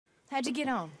How'd you get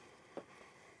on?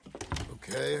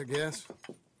 Okay, I guess.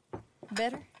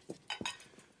 Better?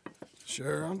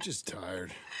 Sure, I'm just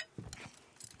tired.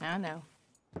 I know.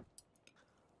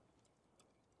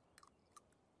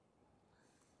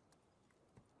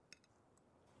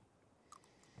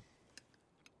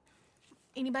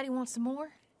 Anybody want some more?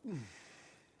 No,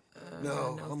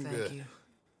 no, I'm thank good. you.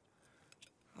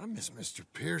 I miss Mr.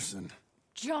 Pearson.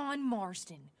 John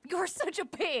Marston, you're such a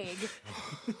pig.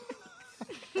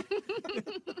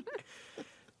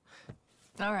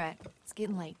 All right, it's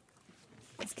getting late.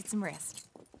 Let's get some rest.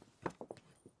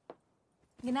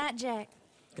 Good night, Jack.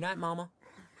 Good night, Mama.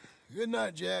 Good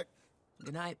night, Jack.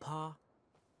 Good night, Pa.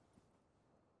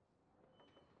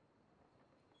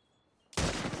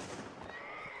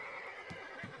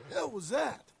 Hell was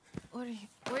that? What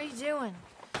are you doing?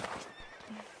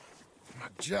 My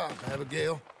job,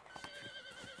 Abigail.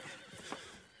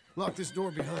 Lock this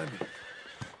door behind me.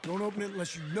 Don't open it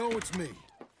unless you know it's me.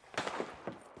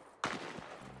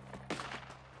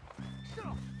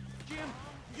 Jim,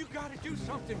 you gotta do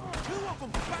something. Two of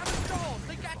them by the stalls.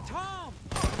 They got Tom.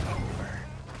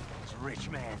 It's a rich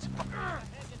man's.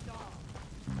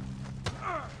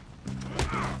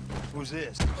 Who's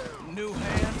this? New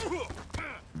hand.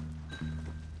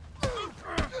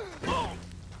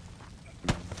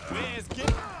 Where's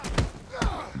Git?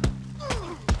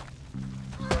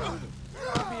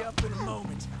 I'll be up in a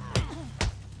moment.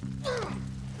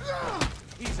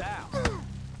 He's out.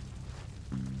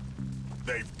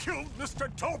 They've killed Mr.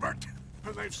 Tolbert,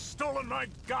 and they've stolen my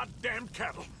goddamn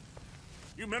cattle.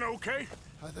 You men okay?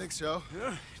 I think so.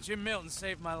 Yeah? Jim Milton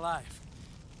saved my life.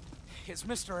 It's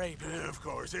Mr. Abel. Yeah, of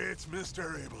course, it's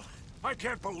Mr. Abel. I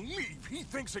can't believe he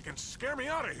thinks he can scare me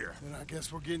out of here. Then I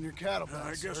guess we're getting your cattle back,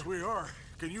 I guess sir. we are.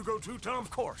 Can you go too, Tom?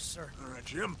 Of course, sir. All right,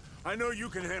 Jim. I know you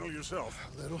can handle yourself.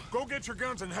 A little. Go get your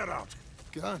guns and head out.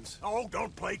 Guns. Oh,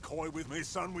 don't play coy with me,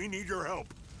 son. We need your help.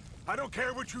 I don't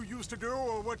care what you used to do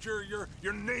or what your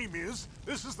name is.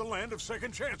 This is the land of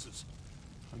second chances.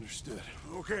 Understood.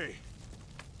 Okay.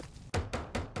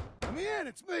 Let me in,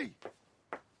 it's me!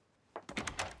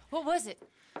 What was it?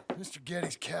 Mr.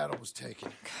 Getty's cattle was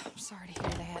taken. I'm sorry to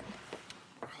hear that.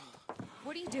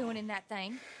 What are you doing in that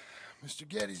thing? Mr.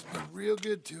 Getty's been real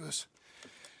good to us.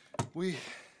 What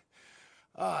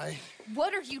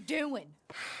are you doing?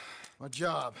 My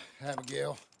job,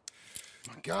 Abigail.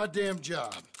 My goddamn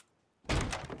job.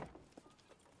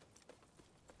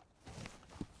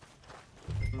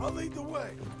 I'll lead the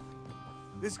way.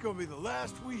 This is gonna be the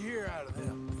last we hear out of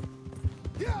them.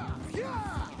 Yeah!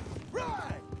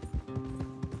 Right!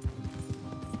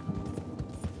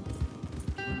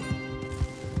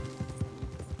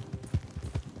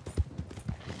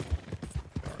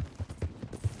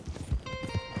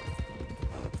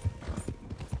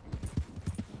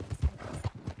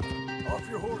 Off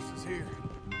your horses here.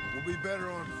 We'll be better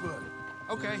on foot.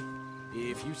 Okay,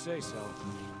 if you say so.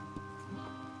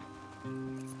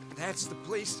 That's the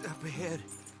place up ahead.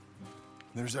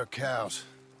 There's our cows.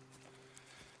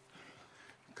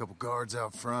 A couple guards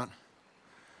out front.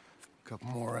 A couple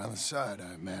more around the side,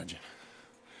 I imagine.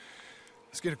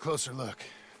 Let's get a closer look.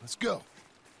 Let's go.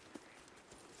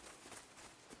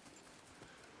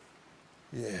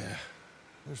 Yeah,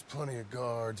 there's plenty of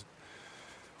guards.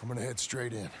 I'm gonna head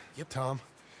straight in. Yep. Tom,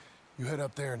 you head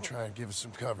up there and try and give us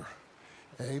some cover.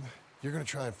 Abe, you're gonna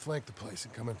try and flank the place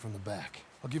and come in from the back.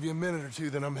 I'll give you a minute or two,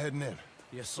 then I'm heading in.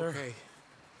 Yes, sir. Okay.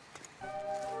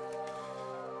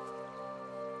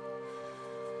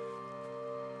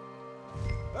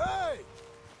 Hey!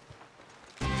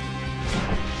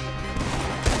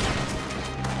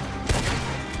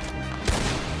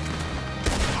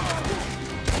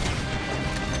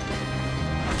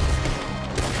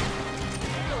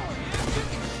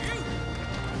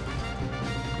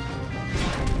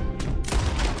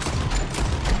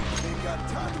 Ain't got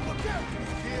time to look after you,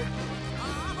 kid.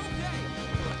 I'm okay.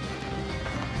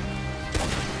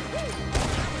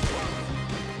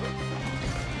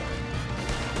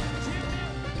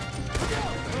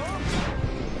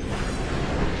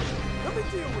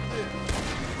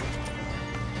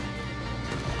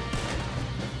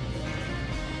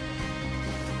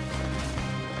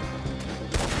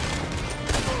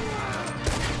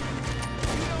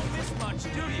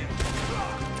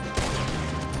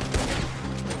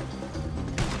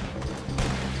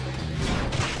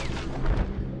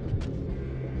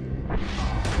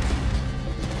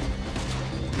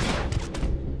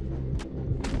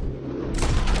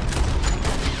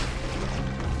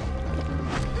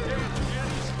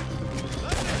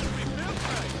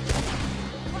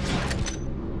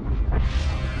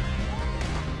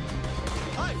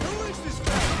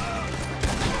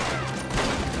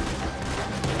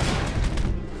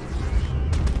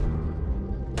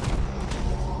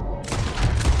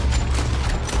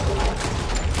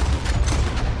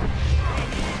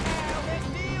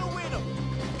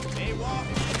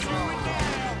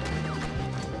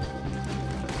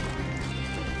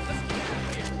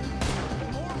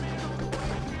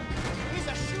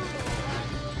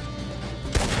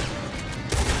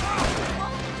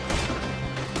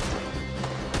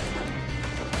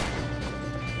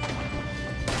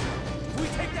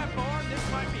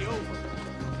 be over.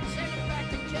 Send it back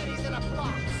to Geddes in a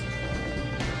box.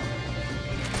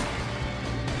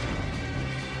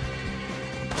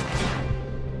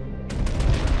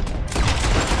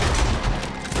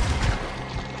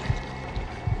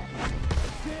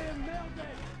 Tim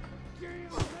Milton! Tim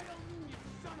Milton, you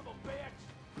son of a bitch!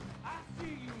 I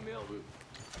see you, Milton.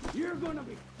 You're gonna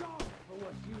be sorry for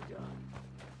what you done.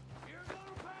 You're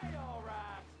gonna pay, all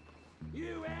right.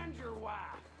 You and your wife.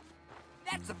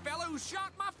 That's the fellow who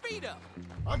shot my feet up.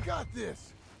 I got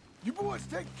this. You boys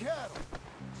take cattle.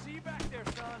 See you back there,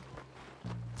 son.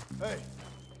 Hey.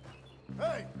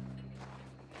 Hey!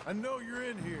 I know you're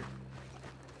in here.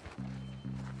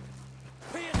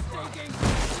 Piss stinking,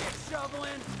 shit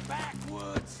shoveling,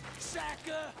 backwoods,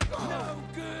 Shaka, no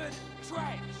good,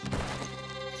 trash.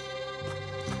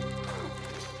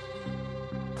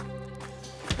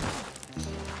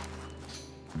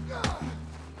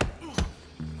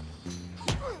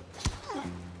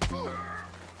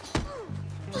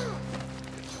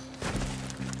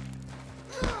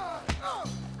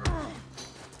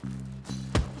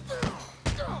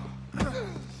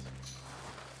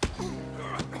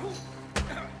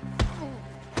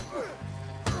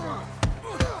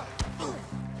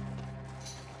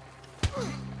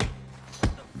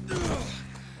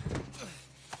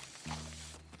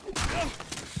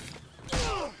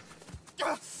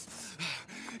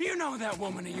 You know that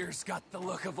woman of yours got the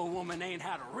look of a woman ain't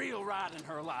had a real ride in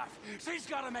her life. She's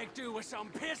gotta make do with some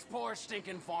piss-poor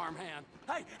stinking farmhand.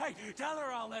 Hey, tell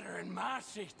her I'll let her in my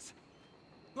sheets.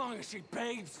 Long as she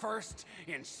bathes first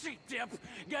in sheep dip,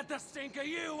 get the stink of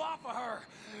you off of her.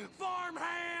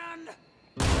 Farmhand!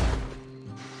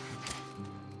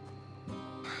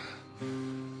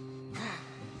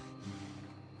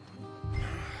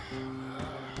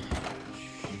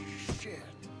 Shit.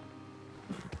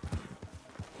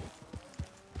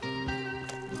 Hey,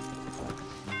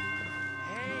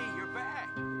 you're back.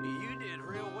 You did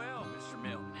real well, Mr.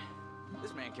 Milton.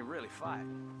 This man can really fight.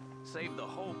 Saved the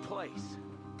whole place.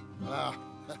 Ah,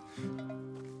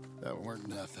 that weren't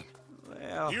nothing.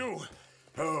 Well, You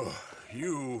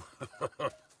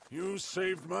you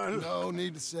saved my life. No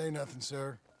need to say nothing,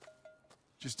 sir.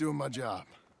 Just doing my job.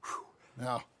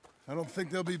 Now, I don't think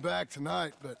they'll be back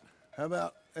tonight, but how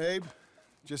about Abe?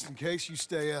 Just in case you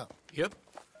stay up. Yep.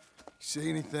 See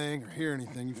anything or hear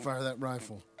anything, you fire that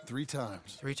rifle 3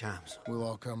 times. 3 times. We'll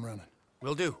all come running.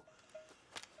 Will do.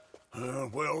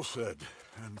 Well said.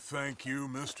 And thank you,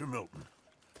 Mr. Milton.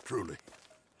 Truly.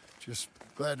 Just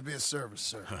glad to be of service,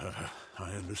 sir.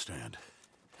 I understand.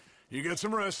 You get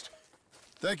some rest.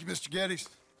 Thank you, Mr. Geddes.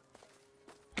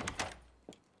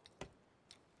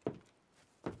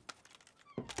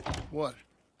 What?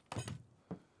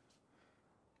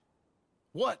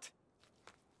 What?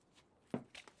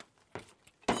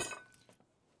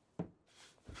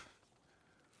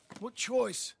 What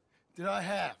choice did I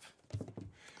have?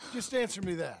 Just answer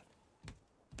me that.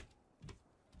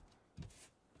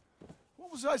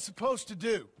 What was I supposed to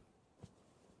do?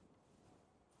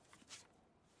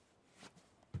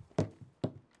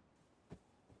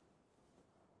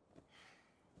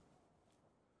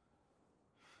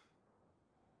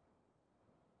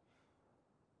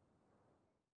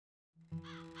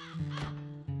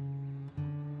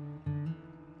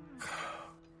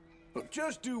 Look,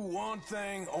 just do one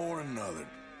thing or another.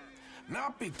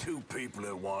 Not be 2 people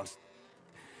at once.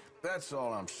 That's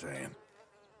all I'm saying.